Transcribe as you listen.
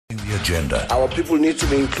The agenda. Our people need to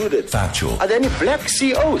be included. Factual. Are there any black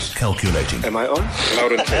CEOs? Calculating. Am I on?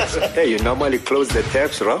 Loud and clear. Hey, you normally close the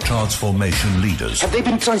tabs, right? Transformation leaders. Have they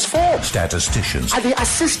been transformed? Statisticians. Are they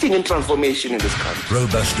assisting in transformation in this country?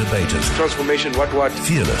 Robust debaters. Transformation, what?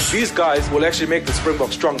 Fearless. These guys will actually make the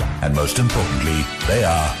Springboks stronger. And most importantly, they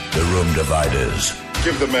are the room dividers.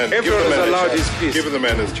 Give the man. Everyone is allowed his piece. Give the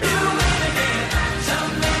man his chance.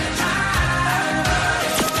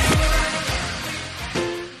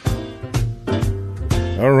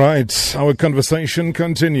 All right, our conversation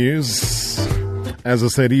continues. As I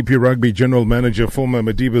said, EP Rugby General Manager, former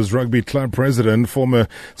Madiba's Rugby Club President, former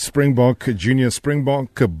Springbok, Junior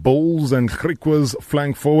Springbok, Bulls and Griquas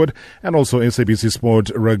flank forward, and also SABC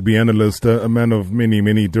Sport Rugby analyst, a man of many,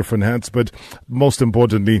 many different hats. But most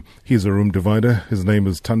importantly, he's a room divider. His name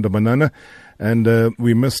is Thanda Manana. And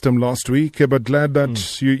we missed him last week, but glad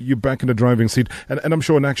that you're back in the driving seat. And I'm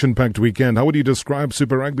sure an action-packed weekend. How would you describe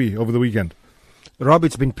Super Rugby over the weekend? Rob,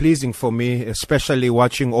 it's been pleasing for me, especially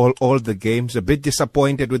watching all the games. A bit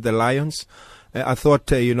disappointed with the Lions. I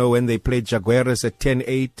thought, when they played Jaguars at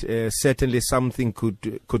 10-8, certainly something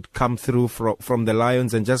could come through from the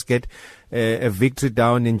Lions and just get a victory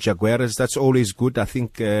down in Jaguars. That's always good. I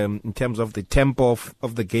think in terms of the tempo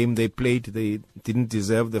of the game they played, they didn't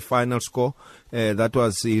deserve the final score. That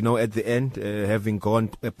was, at the end, having gone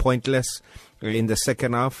pointless in the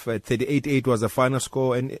second half. 38-8 was the final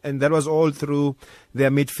score, and that was all through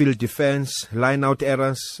their midfield defense, line-out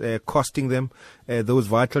errors, costing them those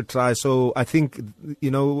vital tries. So I think,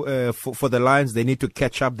 for the Lions, they need to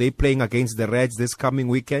catch up. They're playing against the Reds this coming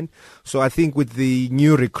weekend. So I think with the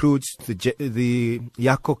new recruits, the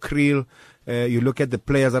Jaco Kriel, you look at the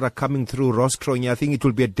players that are coming through, Ross Cronje, I think it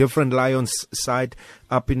will be a different Lions side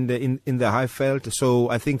up in the Highveld. So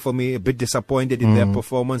I think for me, a bit disappointed in their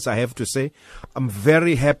performance, I have to say. I'm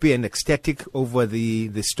very happy and ecstatic over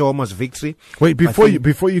the Stormers' victory. Wait, before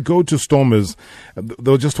you go to Stormers,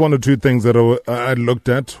 there were just one or two things that I looked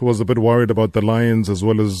at. Was a bit worried about the Lions as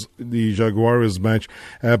well as the Jaguars match.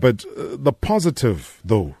 But the positive,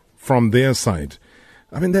 though, from their side,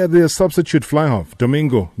 I mean, their substitute fly-half,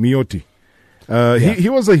 Domingo Miotti. He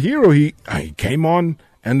was a hero. He came on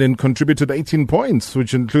and then contributed 18 points,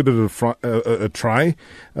 which included a try.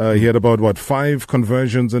 He had about, 5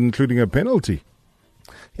 conversions, including a penalty.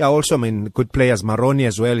 Yeah, also, good players. Maroni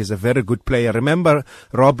as well is a very good player. Remember,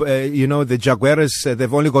 Rob, the Jaguars,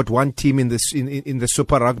 they've only got one team in the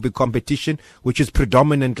Super Rugby competition, which is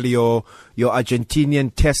predominantly your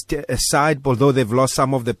Argentinian test side, although they've lost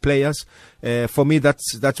some of the players. For me,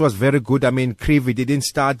 that was very good. Creevy didn't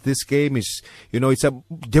start this game. It's a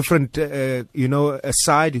different,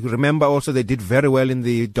 side. Remember also they did very well in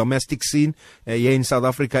the domestic scene here in South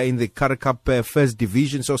Africa in the Currie Cup first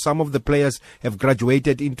division. So some of the players have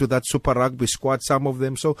graduated into that Super Rugby squad, some of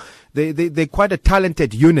them. So they're quite a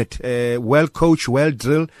talented unit, well coached, well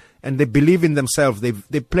drilled. And they believe in themselves.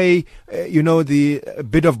 They play, the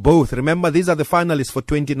bit of both. Remember, these are the finalists for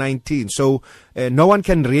 2019. So no one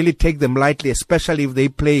can really take them lightly, especially if they're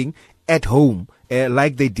playing at home.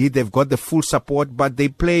 Like they did, they've got the full support, but they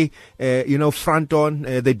play, front on.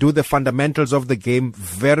 They do the fundamentals of the game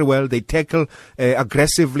very well. They tackle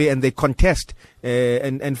aggressively and they contest.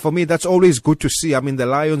 And for me, that's always good to see. The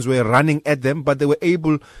Lions were running at them, but they were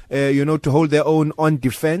able, to hold their own on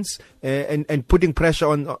defense and putting pressure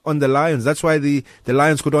on the Lions. That's why the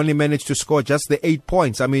Lions could only manage to score just the 8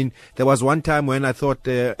 points. There was one time when I thought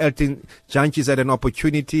Elton Jantjies had an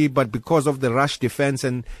opportunity, but because of the rush defense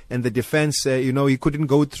and the defense, he couldn't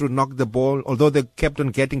go through, knock the ball, although they kept on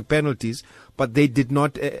getting penalties. But they did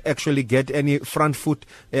not actually get any front foot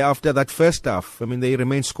after that first half. They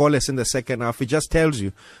remained scoreless in the second half. It just tells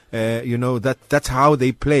you, that's how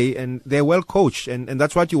they play, and they're well coached, and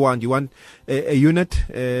that's what you want. You want a unit,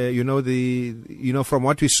 from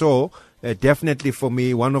what we saw. Definitely for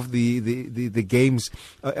me, one of the games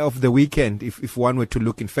of the weekend, if one were to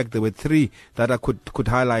look. In fact, there were 3 that I could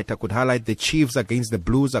highlight. I could highlight the Chiefs against the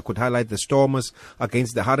Blues. I could highlight the Stormers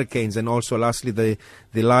against the Hurricanes, and also lastly the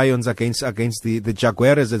Lions against the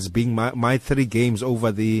Jaguars as being my 3 games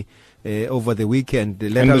over the weekend.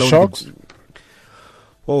 And the Sharks?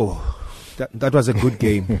 That was a good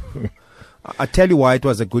game. I tell you why it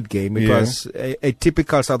was a good game. It was a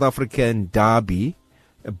typical South African derby.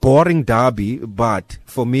 A boring derby, but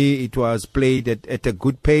for me it was played at a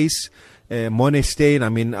good pace. Monestein, I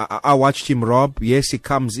mean, I watched him, Rob. Yes, he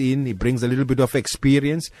comes in, he brings a little bit of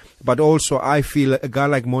experience, but also I feel a guy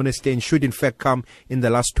like Monestein should in fact come in the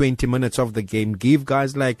last 20 minutes of the game. Give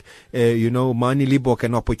guys like, Mani Libok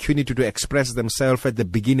an opportunity to express themselves at the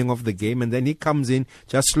beginning of the game, and then he comes in,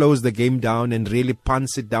 just slows the game down and really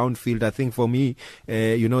punts it downfield. I think for me,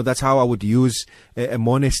 that's how I would use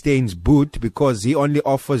Monestein's boot, because he only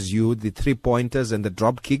offers you the 3-pointers and the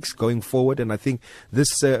drop kicks going forward, and I think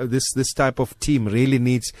this type of team really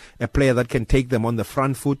needs a player that can take them on the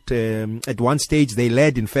front foot. At one stage they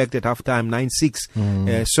led, in fact, at halftime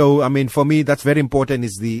 9-6. So I mean, for me, that's very important,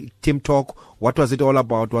 is the team talk. What was it all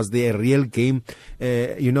about? Was there a real game,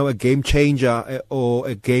 a game changer or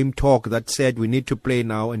a game talk that said we need to play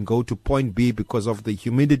now and go to point B because of the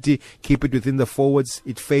humidity, keep it within the forwards?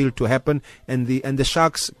 It failed to happen, and the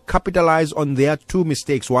Sharks capitalized on their two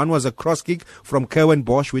mistakes. One was a cross kick from Kerwin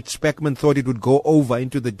Bosch, which Speckman thought it would go over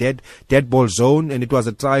into the dead ball zone, and it was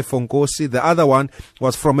a try for Nkosi. The other one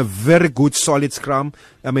was from a very good solid scrum.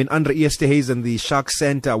 I mean, Andre Easterhuizen, the Sharks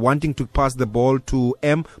center, wanting to pass the ball to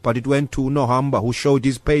M, but it went to Nohamba, who showed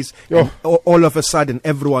his pace. And all of a sudden,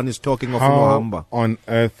 everyone is talking of Nohamba. How on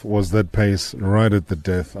earth was that pace right at the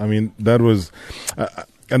death? I mean, that was...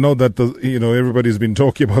 I know that everybody's been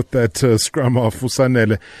talking about that scrum of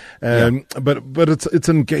Fusanele, but it's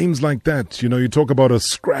in games like that. You talk about a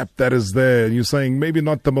scrap that is there, and you're saying maybe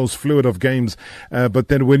not the most fluid of games, but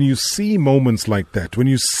then when you see moments like that, when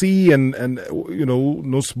you see and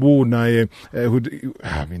Nosbu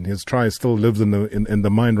Naye, his try still lives in the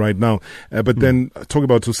mind right now. But then talk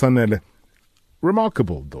about Fusanele,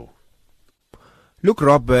 remarkable though. Look,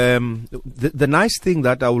 Rob, the nice thing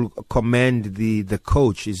that I will commend the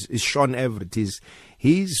coach is Sean Everett.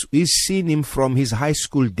 He's seen him from his high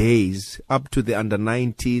school days up to the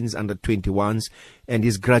under-19s, under-21s, and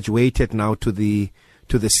he's graduated now to the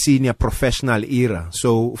senior professional era.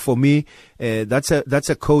 So for me, that's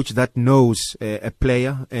a coach that knows a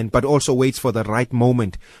player, but also waits for the right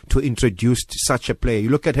moment to introduce such a player. You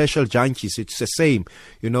look at Herschel Jantjies, it's the same.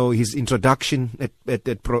 His introduction at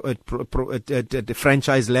the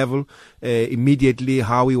franchise level, immediately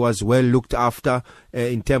how he was well looked after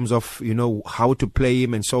in terms of how to play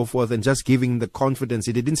him and so forth, and just giving the confidence.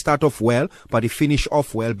 He didn't start off well, but he finished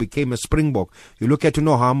off well, became a Springbok. You look at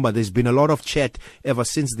Nohamba, there's been a lot of chat ever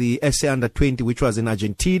since the SA Under-20, which was in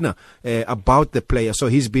Argentina, about the player. So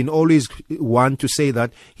he's been always one to say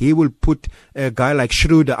that he will put a guy like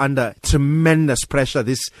Schroeder under tremendous pressure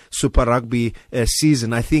this Super Rugby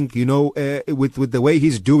season. I think, with the way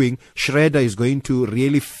he's doing, Schroeder is going to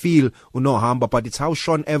really feel Nohamba, but it's how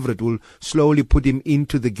Sean Everett will slowly put him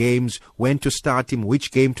into the games, when to start him,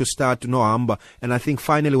 which game to start Nohamba. And I think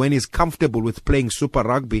finally when he's comfortable with playing Super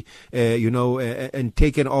Rugby, and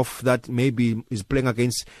taken off that maybe he's playing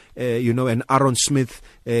against, an Aaron Smith,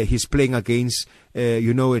 he's playing against, a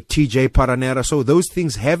TJ Paranera. So those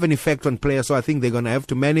things have an effect on players. So I think they're going to have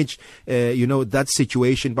to manage, that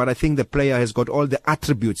situation. But I think the player has got all the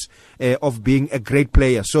attributes of being a great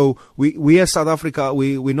player. So we as South Africa,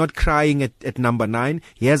 we're not crying at number 9.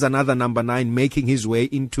 He has another number 9 making his way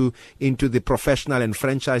into the professional and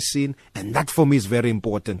franchise scene. And that for me is very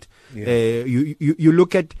important. Yeah. You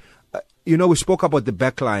look at, we spoke about the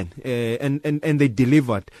back line, and they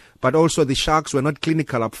delivered. But also the Sharks were not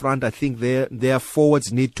clinical up front. I think their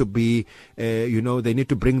forwards need to be, they need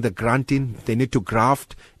to bring the grunt in. They need to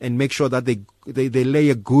graft and make sure that they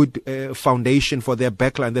lay a good foundation for their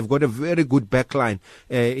backline. They've got a very good backline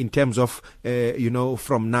in terms of,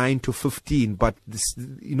 from 9 to 15. But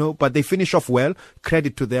but they finish off well.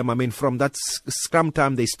 Credit to them. I mean, from that scrum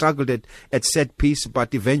time, they struggled at set piece,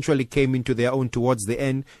 but eventually came into their own towards the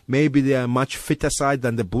end. Maybe they are a much fitter side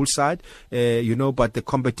than the Bull side, but the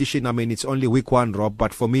competition, I mean, it's only week 1, Rob.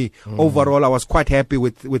 But for me, overall, I was quite happy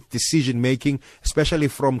with decision making, especially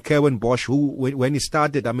from Kerwin Bosch, who, when he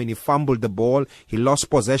started, I mean, he fumbled the ball, he lost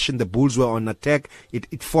possession, the Bulls were on attack.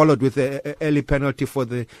 It followed with an early penalty for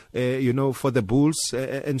the, for the Bulls,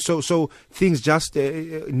 and so things just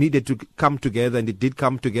needed to come together, and it did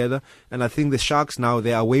come together. And I think the Sharks now,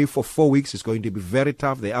 they're away for 4 weeks. It's going to be very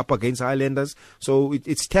tough. They're up against Highlanders, so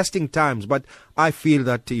it's testing times. But I feel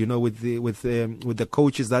that with the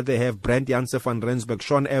coaches that they have, Brent Janssen van Rensburg,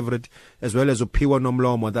 Sean Everett, as well as Upiwa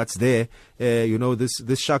Nomlomo, that's there.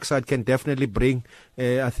 This Shark side can definitely bring,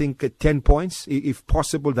 I think, 10 points. If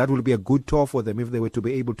possible, that will be a good tour for them if they were to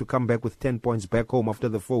be able to come back with 10 points back home after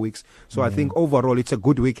the 4 weeks. So I think overall it's a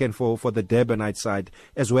good weekend for the Durbanite side,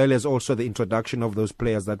 as well as also the introduction of those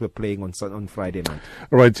players that were playing on Friday night.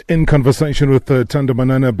 All right, in conversation with Thando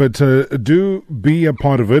Manana, but do be a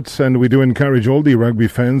part of it, and we do encourage all the rugby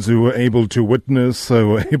fans who were able to witness, who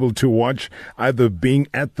were able to watch, either being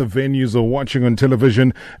at the venues or watching on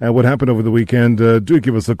television, what happened over the weekend. Do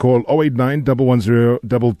give us a call, 089 110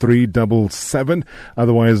 3377.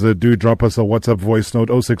 Otherwise, do drop us a WhatsApp voice note,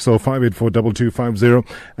 060 584 2250.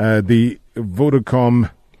 The Vodacom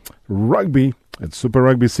Rugby, it's Super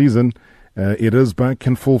Rugby season. It is back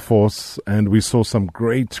in full force, and we saw some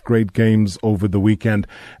great games over the weekend.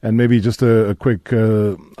 And maybe just a quick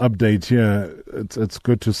update here. It's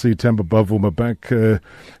good to see Temba Bavuma back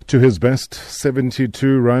to his best,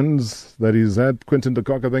 72 runs that he's had. Quinton de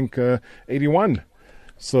Kock, I think, 81.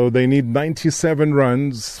 So they need 97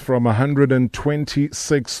 runs from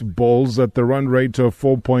 126 balls at the run rate of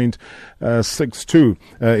 4.62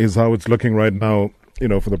 is how it's looking right now,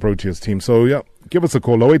 for the Proteas team. So, yeah. Give us a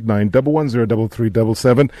call, 089 110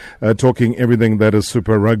 3377, talking everything that is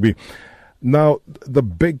Super Rugby. Now, the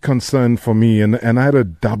big concern for me, and I had a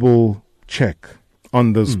double check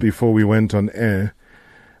on this before we went on air,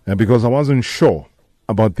 because I wasn't sure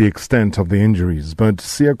about the extent of the injuries. But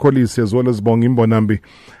Sia Kolisi as well as Bongi Mbonambi,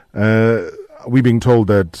 we're being told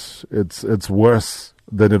that it's worse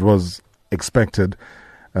than it was expected,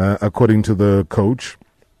 according to the coach.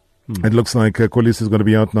 It looks like Kolisi is going to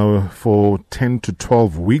be out now for 10 to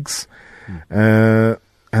 12 weeks. And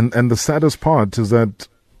the saddest part is that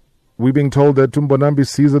we're being told that Mbonambi's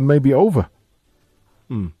season may be over.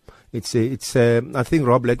 It's I think,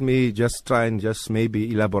 Rob, let me just try and just maybe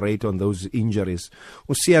elaborate on those injuries.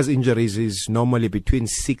 Usia's injuries is normally between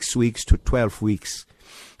 6 weeks to 12 weeks.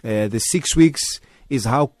 The 6 weeks is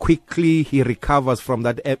how quickly he recovers from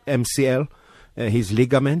that MCL. His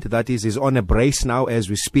ligament, that is, is on a brace now as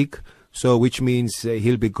we speak. So, which means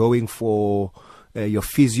he'll be going for your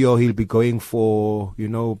physio. He'll be going for,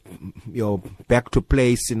 your back to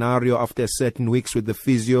play scenario after certain weeks with the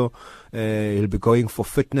physio. He'll be going for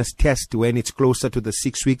fitness test when it's closer to the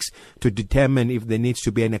 6 weeks to determine if there needs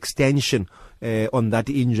to be an extension on that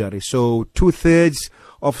injury. So 2/3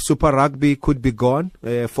 of Super Rugby could be gone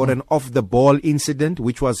for an off-the-ball incident,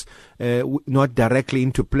 which was not directly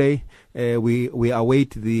into play. We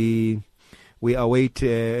await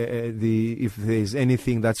if there's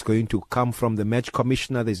anything that's going to come from the match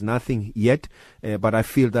commissioner. There's nothing yet, but I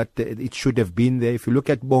feel that it should have been there. If you look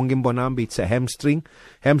at Bongi Mbonambi, it's a hamstring.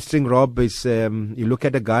 Hamstring, Rob, is you look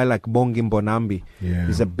at a guy like Bongi Mbonambi. Yeah.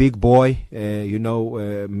 He's a big boy,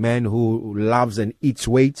 man who loves and eats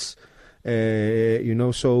weights.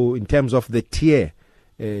 So in terms of the tier,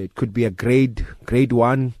 it could be a grade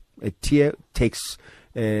 1. A tier takes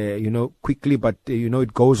quickly, but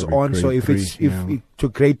it goes on. So if it's to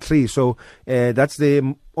grade 3, so that's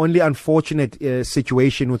the only unfortunate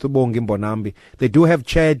situation with Bongi Mbonambi. They do have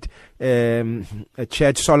Chad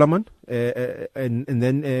Solomon, and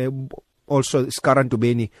then also Skaran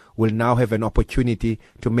Tubeni will now have an opportunity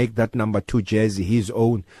to make that number 2 jersey his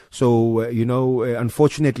own. So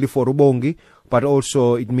unfortunately for Bongi, but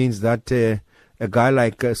also it means that a guy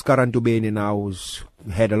like Skaran Tubeni now who's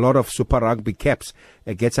had a lot of Super Rugby caps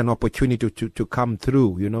gets an opportunity to come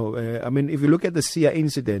through. If you look at the Sia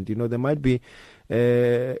incident, there might be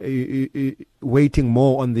waiting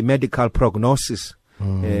more on the medical prognosis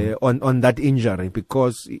on that injury,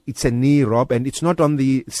 because it's a knee, Rob, and it's not on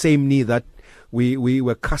the same knee that we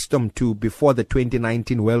were accustomed to before the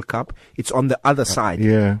 2019 World Cup. It's on the other side.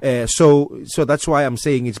 So that's why I'm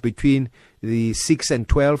saying it's between the 6 and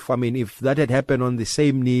 12. If that had happened on the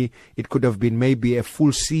same knee, it could have been maybe a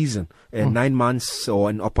full season, 9 months, or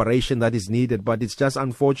an operation that is needed. But it's just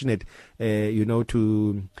unfortunate,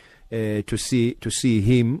 to see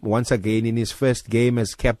him once again in his first game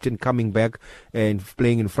as captain, coming back and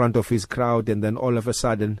playing in front of his crowd, and then all of a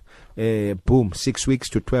sudden, boom, 6 weeks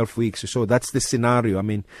to 12 weeks. So that's the scenario.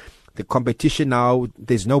 The competition now,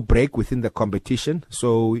 there's no break within the competition,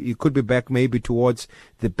 so he could be back maybe towards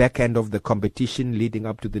the back end of the competition leading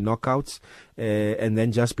up to the knockouts, and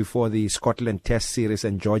then just before the Scotland Test Series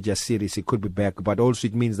and Georgia Series, he could be back. But also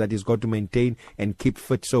it means that he's got to maintain and keep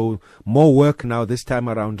fit, so more work now this time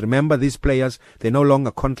around. Remember, these players, they're no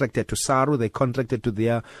longer contracted to SARU, they're contracted to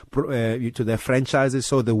their franchises,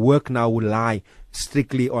 so the work now will lie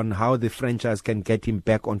strictly on how the franchise can get him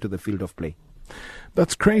back onto the field of play.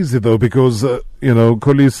 That's crazy, though, because,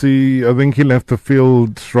 Kolisi, I think he left the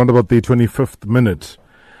field around about the 25th minute.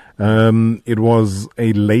 It was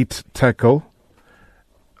a late tackle.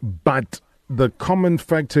 But the common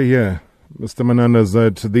factor here, Mr. Manana, is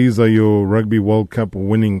that these are your Rugby World Cup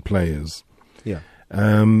winning players. Yeah.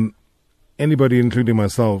 Anybody, including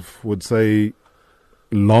myself, would say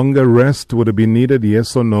longer rest would have been needed,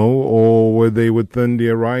 yes or no? Or were they within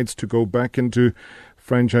their rights to go back into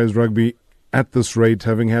franchise rugby at this rate,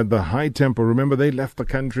 having had the high tempo? Remember, they left the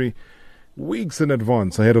country weeks in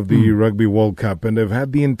advance ahead of the Rugby World Cup, and they've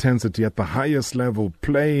had the intensity at the highest level,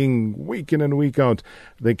 playing week in and week out.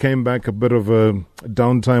 They came back a bit of a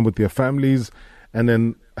downtime with their families and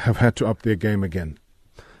then have had to up their game again.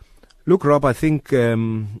 Look, Rob, I think,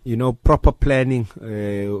 proper planning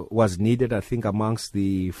was needed, I think, amongst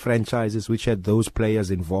the franchises which had those players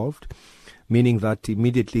involved, meaning that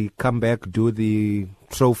immediately come back, do the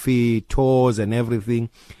trophy tours and everything,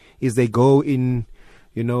 is they go in,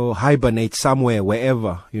 hibernate somewhere,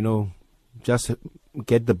 wherever, just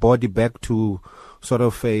get the body back to sort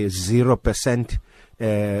of a 0%,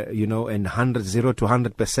 and 0 to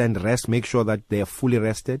 100% rest, make sure that they are fully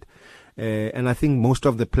rested. And I think most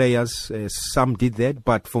of the players, some did that,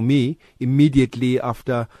 but for me, immediately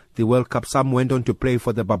after the World Cup, some went on to play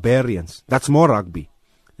for the Barbarians. That's more rugby,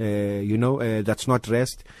 that's not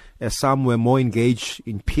rest. Some were more engaged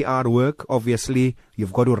in PR work. Obviously,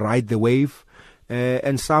 you've got to ride the wave.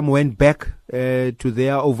 And some went back to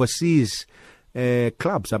their overseas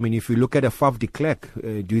clubs. I mean, if you look at a Faf de Klerk,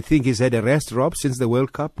 do you think he's had a rest, Rob, since the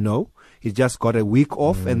World Cup? No. He just got a week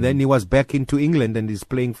off, and then he was back into England and he's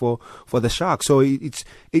playing for the Sharks. So it's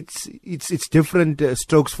different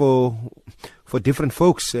strokes for different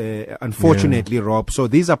folks, unfortunately, Rob. So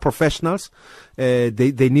these are professionals.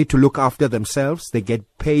 They need to look after themselves. They get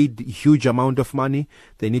paid huge amount of money.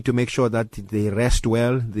 They need to make sure that they rest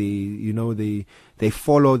well. They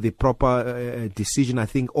follow the proper decision. I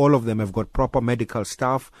think all of them have got proper medical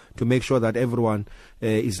staff to make sure that everyone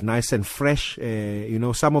is nice and fresh.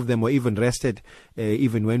 Some of them were even rested,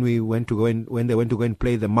 even when they went to go and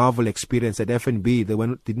play the Marvel Experience at FNB.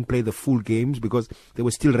 They didn't play the full games because they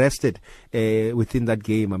were still rested within that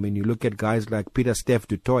game. I mean, you look at guys like Peter Steph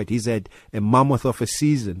du Toit. He's had a mammoth of a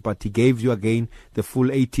season, but he gave you again the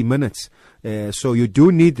full 80 minutes. So you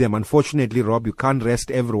do need them. Unfortunately, Rob, you can't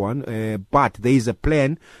rest everyone, but there is a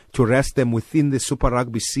plan to rest them within the Super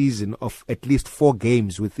Rugby season of at least 4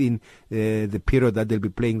 games within the period that they'll be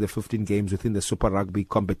playing the 15 games within the Super Rugby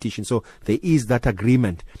competition. So there is that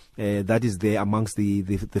agreement that is there amongst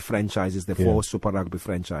the franchises, the 4 Super Rugby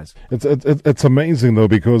franchise. It's amazing, though,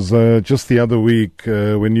 because just the other week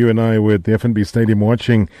when you and I were at the FNB Stadium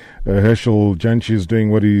watching Herschel Jantjies doing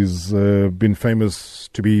what he's been famous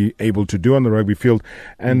to be able to do on the rugby field,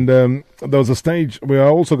 and there was a stage where I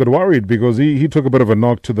also got worried because he took a bit of a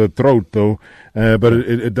knock to the throat, though, but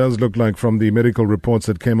it does look like from the medical reports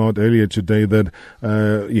that came out earlier today that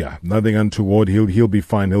nothing untoward. He'll be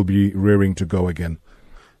fine. He'll be rearing to go again.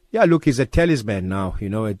 Yeah, look, he's a talisman now,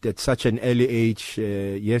 at such an early age.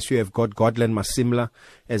 Yes, you have got Godland Masimla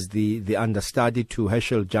as the understudy to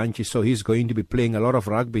Herschel Jantjies, so he's going to be playing a lot of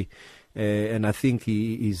rugby. And I think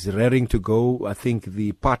he is raring to go. I think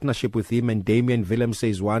the partnership with him and Damian Willemse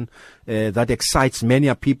is one that excites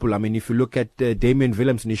many people. I mean, if you look at Damian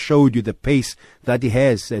Willemse, he showed you the pace that he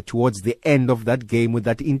has towards the end of that game with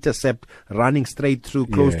that intercept running straight through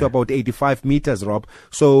close to about 85 meters, Rob.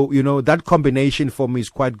 So, that combination for me is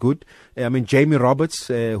quite good. I mean, Jamie Roberts,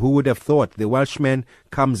 who would have thought the Welshman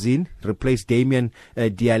comes in, replace Damian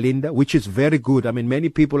Dialinda, which is very good. I mean, many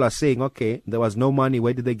people are saying, okay, there was no money.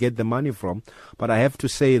 Where did they get the money from? But I have to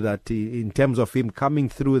say that in terms of him coming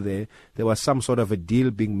through there was some sort of a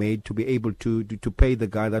deal being made to be able to pay the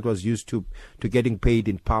guy that was used to getting paid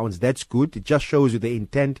in pounds. That's good. It just shows you the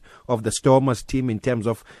intent of the Stormers team in terms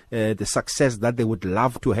of the success that they would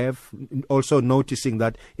love to have. Also noticing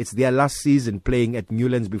that it's their last season playing at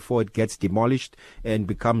Newlands before it gets demolished and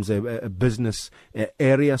becomes a business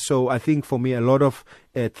area. So I think for me, a lot of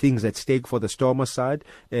things at stake for the Stormer side,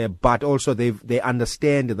 but also they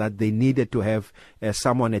understand that they needed to have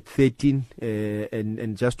someone at 13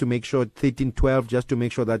 and just to make sure 13, 12, just to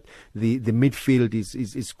make sure that the midfield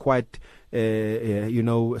is quite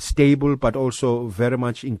stable, but also very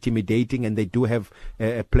much intimidating. And they do have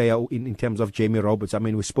a player in terms of Jamie Roberts. I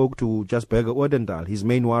mean, we spoke to just Berger Odendaal. His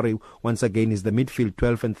main worry, once again, is the midfield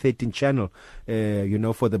 12 and 13 channel,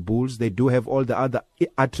 for the Bulls. They do have all the other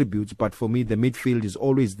attributes, but for me, the midfield is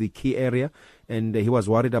always the key area. And he was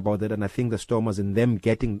worried about that. And I think the Stormers and them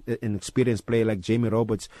getting an experienced player like Jamie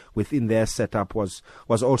Roberts within their setup was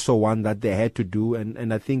also one that they had to do.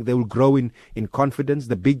 And I think they will grow in confidence.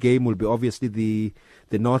 The big game will be obviously the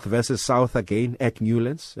North versus South again at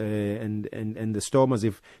Newlands. And the Stormers,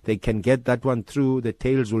 if they can get that one through, the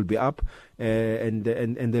tails will be up. And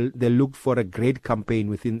they'll look for a great campaign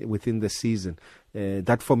within the season.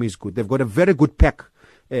 That for me is good. They've got a very good pack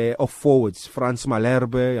of forwards. Franz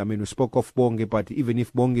Malherbe, I mean, we spoke of Bongi, but even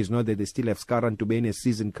if Bongi is not there, they still have Skaran to be a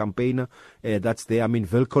season campaigner. That's there. I mean,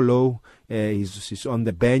 Velkolo, he's on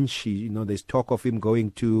the bench. There's talk of him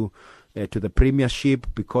going to the Premiership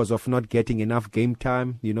because of not getting enough game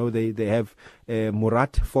time. They have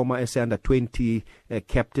Murat, former SA Under-20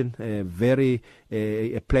 captain, a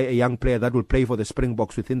young player that will play for the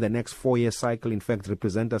Springboks within the next 4-year cycle. In fact,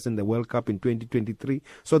 represent us in the World Cup in 2023.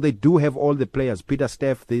 So they do have all the players. Peter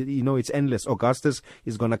Steff, it's endless. Augustus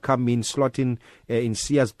is going to come in, slot in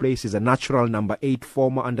Sia's place. He's a natural number 8,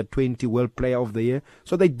 former Under-20 World Player of the Year.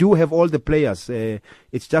 So they do have all the players.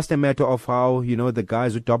 It's just a matter of how, the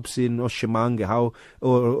guys with Dobson or Shimange,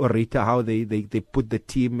 or Rita, how they put the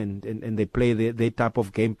team and they play their type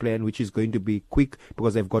of game plan, which is going to be quick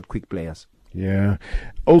because they've got quick players. Yeah.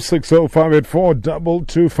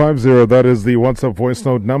 0605842250. That is the WhatsApp voice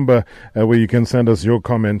note number where you can send us your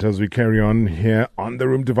comment as we carry on here on the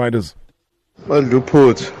Room Dividers. Well,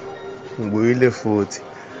 report.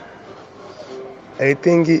 I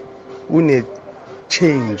think we need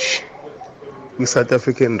change with South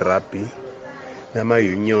African rugby, my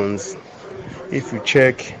unions. If you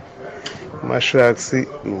check Masharks,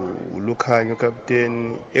 Lukhanyo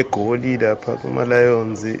captain, a goal leader, Pakuma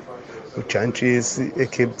Lions, Uchanchis, a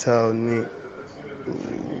Cape Town,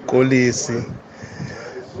 Kolisi.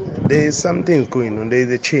 There is something going on, there is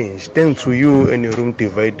a change. Thanks to you and your Room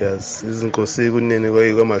Dividers.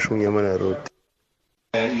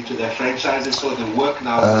 Into their franchises, so they work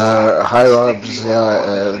now. Hi Robs,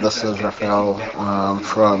 this is Raphael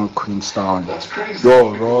from Queenstown.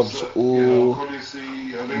 Yo Robs,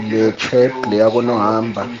 the chap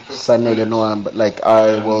like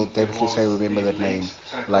I will definitely say remember that name.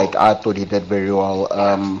 Like I thought he did very well.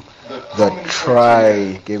 The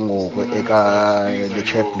try the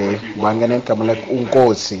chap like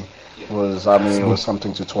Unkosi was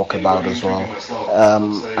something to talk about as well.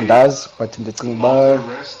 But in the thing about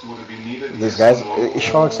these guys,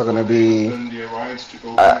 Sharks are gonna be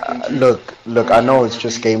look, I know it's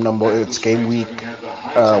just game week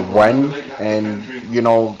 1, and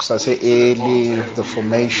because I say early, the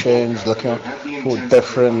formations looking for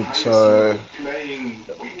different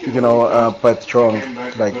but John,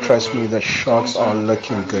 like trust me, the Sharks are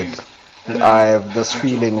looking good. I have this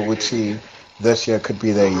feeling this year could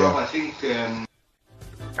be their year.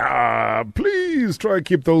 Please try to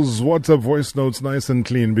keep those WhatsApp voice notes nice and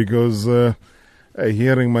clean, because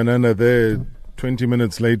hearing Manana there 20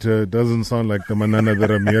 minutes later doesn't sound like the Manana that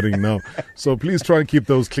I'm hearing now. So please try and keep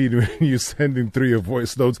those clean when you're sending through your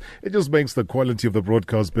voice notes. It just makes the quality of the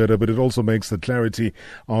broadcast better, but it also makes the clarity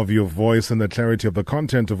of your voice and the clarity of the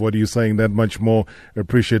content of what you're saying that much more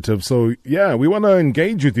appreciative. So yeah, we want to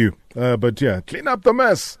engage with you, but yeah, clean up the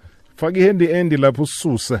mess. We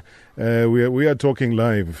are talking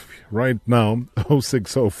live right now.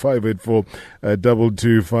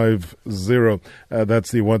 0605842250. That's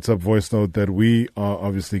the WhatsApp voice note that we are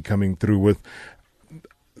obviously coming through with.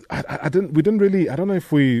 I don't know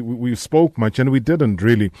if we spoke much, and we didn't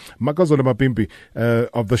really. Makazola Mapimpi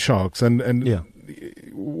of the Sharks, and yeah.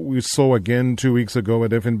 We saw again 2 weeks ago at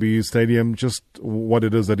FNB Stadium just what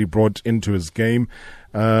it is that he brought into his game.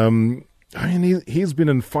 He's been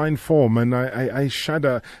in fine form, and I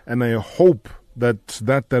shudder and I hope that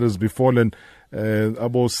has befallen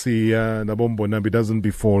Abosi Nabombo Nabi doesn't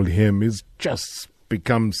befall him. He's just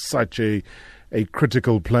become such a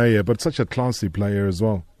critical player, but such a classy player as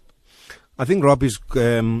well. I think, Rob, is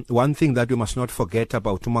one thing that we must not forget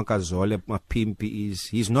about Tumakazole Mapimpi is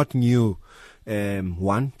he's not new,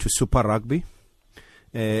 to Super Rugby.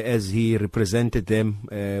 As he represented them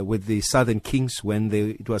with the Southern Kings when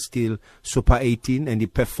it was still Super 18, and he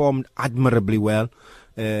performed admirably well,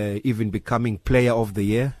 even becoming Player of the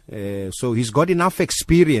Year. So he's got enough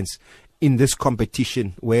experience in this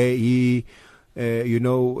competition where he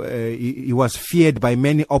was feared by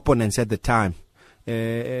many opponents at the time.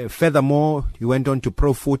 Furthermore, he went on to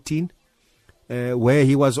Pro 14, where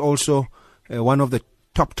he was also one of the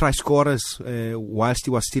top try scorers whilst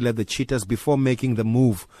he was still at the Cheetahs before making the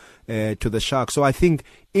move to the Sharks. So I think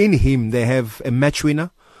in him they have a match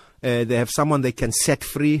winner. They have someone they can set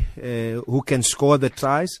free who can score the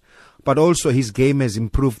tries. but also his game has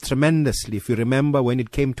improved tremendously. If you remember, when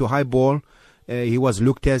it came to high ball, he was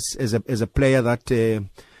looked as a player that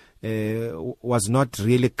was not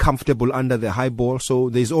really comfortable under the high ball. So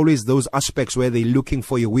there's always those aspects where they're looking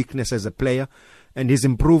for your weakness as a player. And he's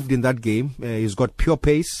improved in that game. He's got pure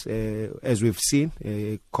pace, as we've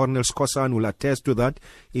seen. Cornel Skosan will attest to that.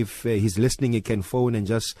 If he's listening, he can phone and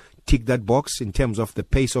just tick that box in terms of the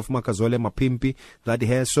pace of Makazole Mapimpi that he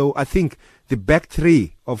has. So I think the back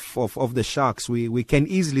three of the Sharks, we can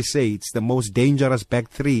easily say it's the most dangerous back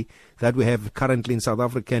three that we have currently in South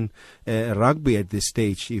African rugby at this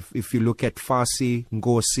stage. If you look at Fasi,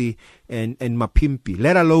 Ngosi, and Mapimpi,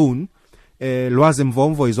 let alone Lwazi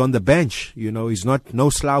Mvomvo is on the bench. He's not no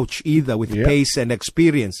slouch either with pace and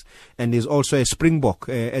experience, and he's also a Springbok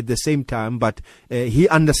at the same time. But he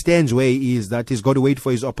understands where he is, that he's got to wait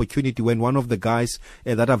for his opportunity when one of the guys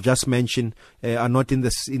that I've just mentioned are not in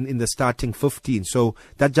the starting 15. So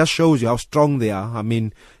that just shows you how strong they are. I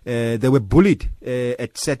mean, they were bullied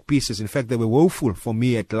at set pieces. In fact, they were woeful for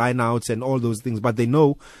me at lineouts and all those things. But they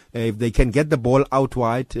know if they can get the ball out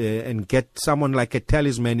wide and get someone like a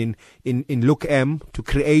talisman in Luke M to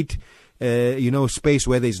create space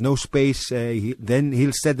where there's no space, then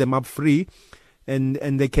he'll set them up free and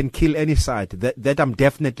they can kill any side. That I'm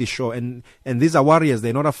definitely sure. And these are warriors.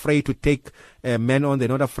 They're not afraid to take men on. They're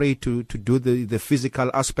not afraid to do the physical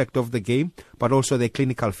aspect of the game, but also the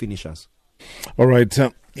clinical finishers. All right.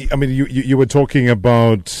 I mean, you were talking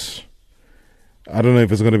about, I don't know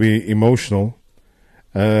if it's going to be emotional,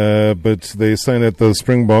 but they're saying that the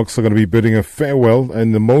Springboks are going to be bidding a farewell,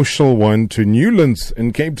 an emotional one, to Newlands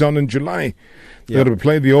in Cape Town in July. They're going to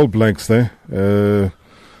play the All Blacks there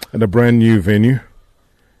at a brand new venue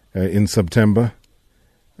in September.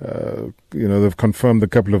 They've confirmed a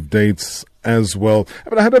couple of dates as well.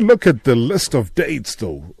 But I had a look at the list of dates,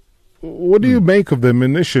 though. What do you make of them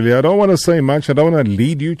initially? I don't want to say much. I don't want to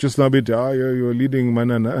lead you. Just a bit, you're leading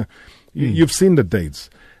Manana. You've seen the dates.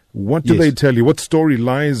 What do they tell you? What story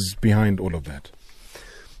lies behind all of that?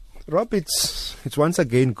 Rob, it's once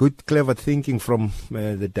again good, clever thinking from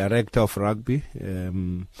the director of rugby.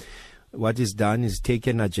 What he's done is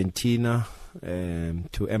taken Argentina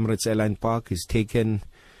to Emirates Airline Park. He's taken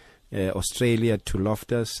Australia to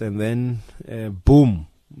Loftus, and then boom,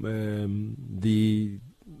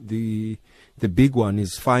 the big one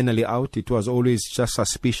is finally out. It was always just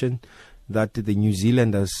suspicion that the New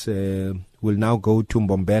Zealanders will now go to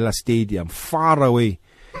Mbombela Stadium, far away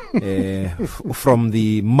from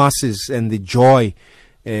the masses and the joy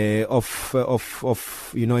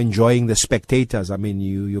of enjoying the spectators. I mean,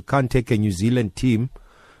 you can't take a New Zealand team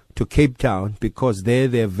to Cape Town because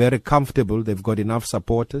they're very comfortable. They've got enough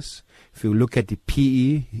supporters. If you look at the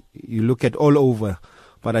PE, you look at all over.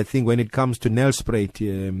 But I think when it comes to Nelspruit,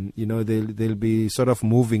 they'll be sort of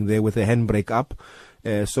moving there with a handbrake up.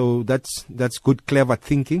 So that's good, clever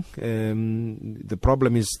thinking. The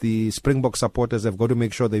problem is the Springbok supporters have got to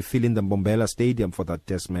make sure they fill in the Mbombela Stadium for that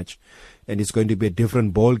test match. And it's going to be a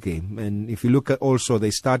different ball game. And if you look at also,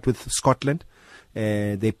 they start with Scotland.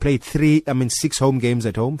 They played 6 home games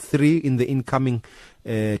at home, 3 in the incoming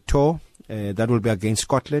tour. That will be against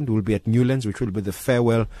Scotland. Will be at Newlands, which will be the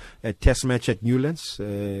farewell test match at Newlands.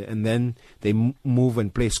 And then they move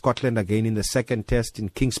and play Scotland again in the second test in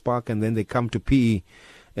Kings Park. And then they come to PE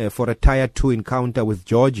for a Tier 2 encounter with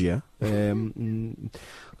Georgia.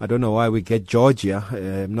 I don't know why we get Georgia.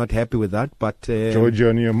 I'm not happy with that. But Georgia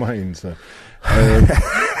on your mind, sir.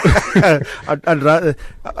 I'd rather,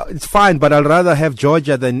 it's fine, but I'd rather have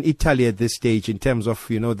Georgia than Italy at this stage in terms of,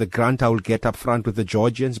 the grant I will get up front with the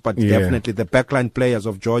Georgians. But definitely the backline players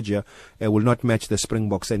of Georgia will not match the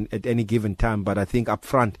Springboks at any given time. But I think up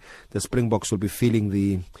front, the Springboks will be feeling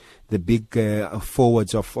the big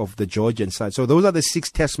forwards of the Georgian side. So those are the 6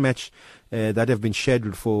 test match that have been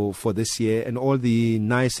scheduled for this year, and all the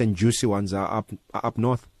nice and juicy ones are up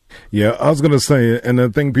north. Yeah, I was going to say, and I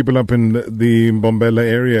think people up in the Mbombela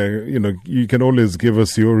area, you can always give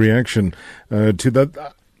us your reaction to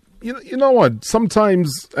that. You know what?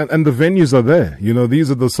 Sometimes, and the venues are there.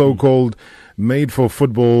 These are the so-called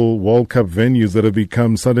made-for-football World Cup venues that have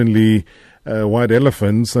become suddenly white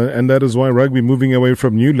elephants, and that is why rugby, moving away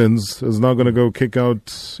from Newlands, is now going to go kick out,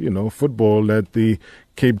 football at the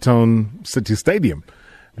Cape Town City Stadium.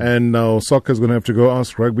 And now soccer is going to have to go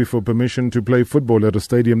ask rugby for permission to play football at a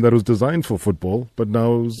stadium that was designed for football, but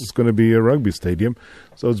now it's going to be a rugby stadium.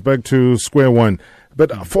 So it's back to square one.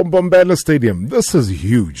 But for Mbombela Stadium, this is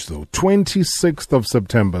huge, though. 26th of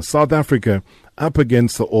September, South Africa up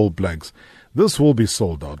against the All Blacks. This will be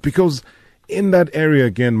sold out because in that area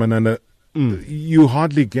again, Manana, you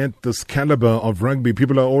hardly get this caliber of rugby.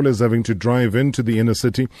 People are always having to drive into the inner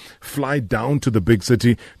city, fly down to the big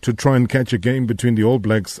city to try and catch a game between the All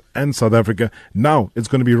Blacks and South Africa. Now it's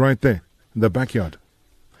going to be right there in the backyard.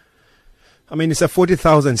 I mean, it's a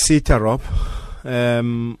 40,000 seater, Rob.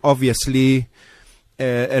 Obviously,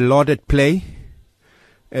 a lot at play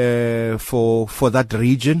for that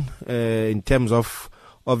region in terms of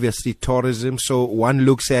obviously tourism. So one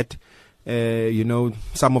looks at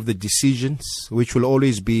some of the decisions which will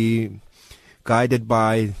always be guided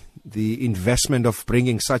by the investment of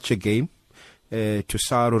bringing such a game to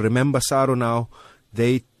SARU. Remember, SARU now,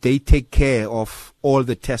 they take care of all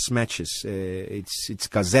the test matches. It's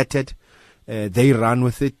gazetted. They run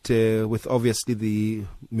with it, with obviously the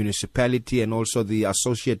municipality and also the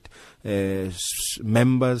associate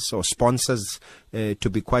members or sponsors, to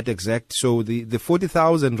be quite exact. So the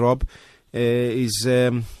 40,000, Rob, is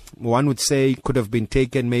one would say could have been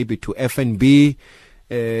taken maybe to FNB,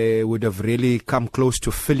 would have really come close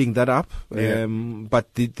to filling that up. Yeah.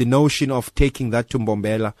 But the notion of taking that to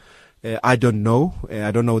Mbombela, I don't know.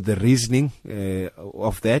 I don't know the reasoning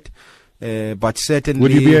of that. But certainly...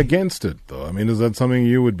 Would you be against it, though? I mean, is that something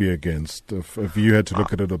you would be against if you had to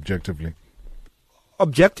look at it objectively?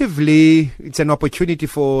 Objectively, it's an opportunity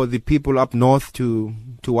for the people up north to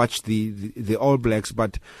watch the All Blacks.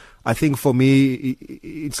 But I think for me,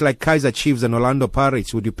 it's like Kaizer Chiefs and Orlando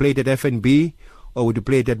Pirates. Would you play it at FNB or would you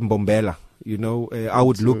play it at Mbombela? I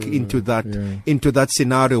would look into that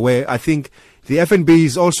scenario where I think the FNB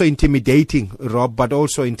is also intimidating, Rob, but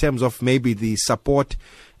also in terms of maybe the support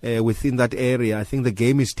within that area. I think the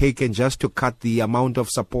game is taken just to cut the amount of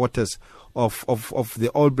supporters of the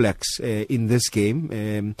All Blacks in this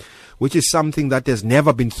game, which is something that has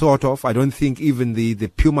never been thought of. I don't think even the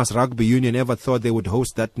Pumas Rugby Union ever thought they would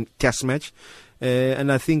host that test match.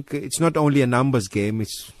 And I think it's not only a numbers game,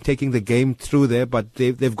 it's taking the game through there, but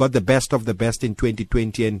they've got the best of the best in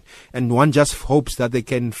 2020, and one just hopes that they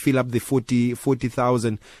can fill up the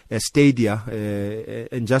 40,000 stadia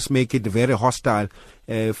and just make it very hostile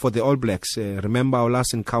for the All Blacks. Remember our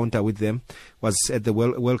last encounter with them was at the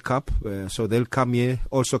World Cup, so they'll come here,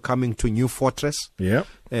 also coming to New Fortress. Yeah,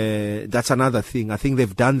 that's another thing. I think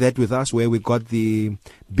they've done that with us, where we got the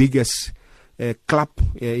biggest club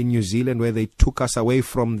in New Zealand, where they took us away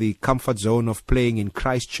from the comfort zone of playing in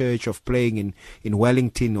Christchurch, of playing in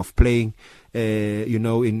Wellington, of playing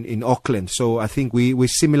in Auckland. So I think we're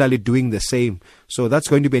similarly doing the same. So that's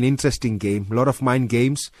going to be an interesting game. A lot of mind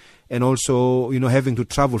games, and also having to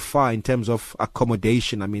travel far in terms of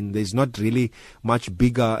accommodation. I mean, there's not really much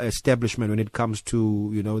bigger establishment when it comes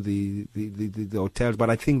to the hotels,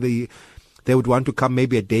 but I think they would want to come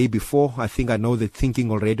maybe a day before. I think I know the thinking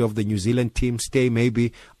already of the New Zealand team, stay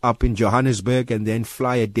maybe up in Johannesburg and then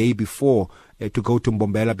fly a day before to go to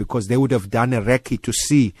Mbombela, because they would have done a recce to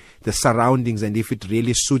see the surroundings and if it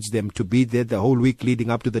really suits them to be there the whole week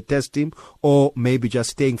leading up to the test team, or maybe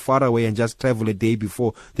just staying far away and just travel a day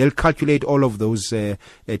before. They'll calculate all of those.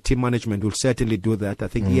 Team management will certainly do that. I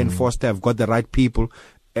think Ian Foster have got the right people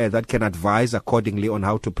that can advise accordingly on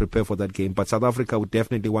how to prepare for that game. But South Africa would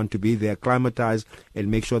definitely want to be there, acclimatized, and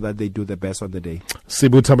make sure that they do the best on the day.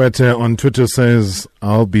 Sibu Tabete on Twitter says,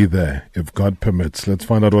 I'll be there if God permits. Let's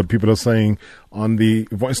find out what people are saying on the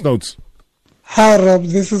voice notes. Hi, Rob.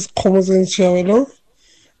 This is Komozen Chiawelo.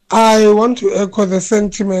 I want to echo the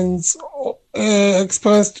sentiments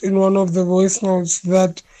expressed in one of the voice notes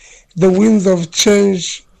that the winds of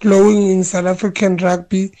change blowing in South African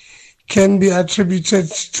rugby can be attributed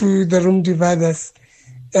to the room dividers.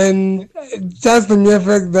 And just the mere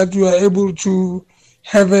fact that you are able to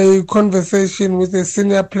have a conversation with a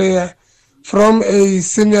senior player from a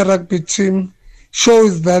senior rugby team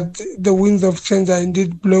shows that the winds of change are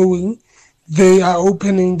indeed blowing. They are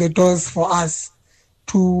opening the doors for us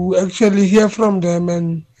to actually hear from them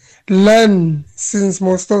and learn, since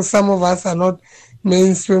some of us are not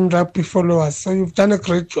mainstream rugby followers. So you've done a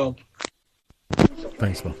great job.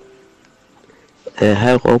 Thanks, man.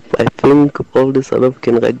 Hi Rob, I think all the South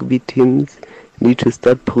African rugby teams need to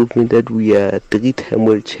start proving that we are 3-time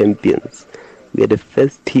world champions. We are the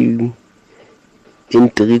first team in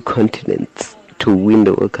 3 continents to win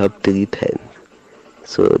the World Cup 3 times.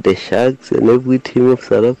 So the Sharks and every team of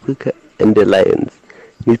South Africa and the Lions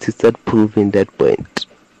need to start proving that point.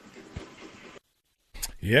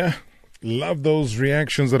 Yeah, love those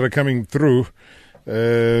reactions that are coming through.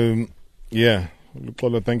 Yeah.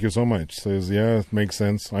 Luxolo, thank you so much. Says, yeah, it makes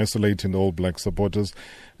sense. Isolating the All Black supporters.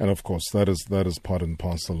 And of course, that is part and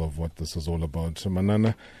parcel of what this is all about. So,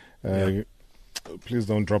 Manana, please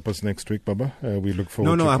don't drop us next week, Baba. We look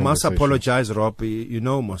forward to I must apologize, Rob.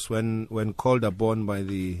 Most when called upon by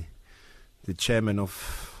the the chairman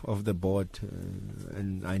of the board,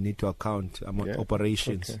 and I need to account. I'm on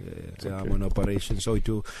operations. Okay. I'm on operations. So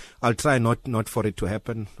I'll try not for it to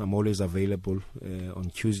happen. I'm always available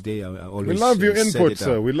on Tuesday. I always we love your input,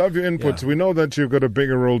 sir. We love your input. Yeah. We know that you've got a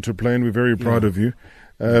bigger role to play, and we're very proud of you.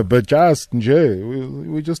 But just,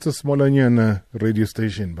 we're just a Smolanyana radio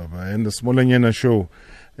station, Baba, and the Smolanyana show.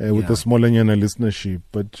 With the Smolanyana listenership,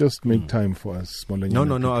 but just make time for us,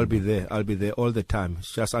 Smolanyana. No, I'll be there. I'll be there all the time.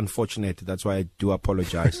 It's just unfortunate. That's why I do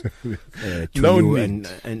apologize to you. Need.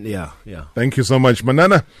 And yeah. Thank you so much,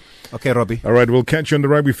 Manana. Okay, Robbie. All right, we'll catch you on the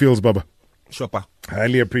rugby fields, Baba. Sure, pa.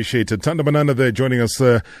 Highly appreciated. Tanda Banana there joining us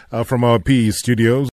from our PE studios.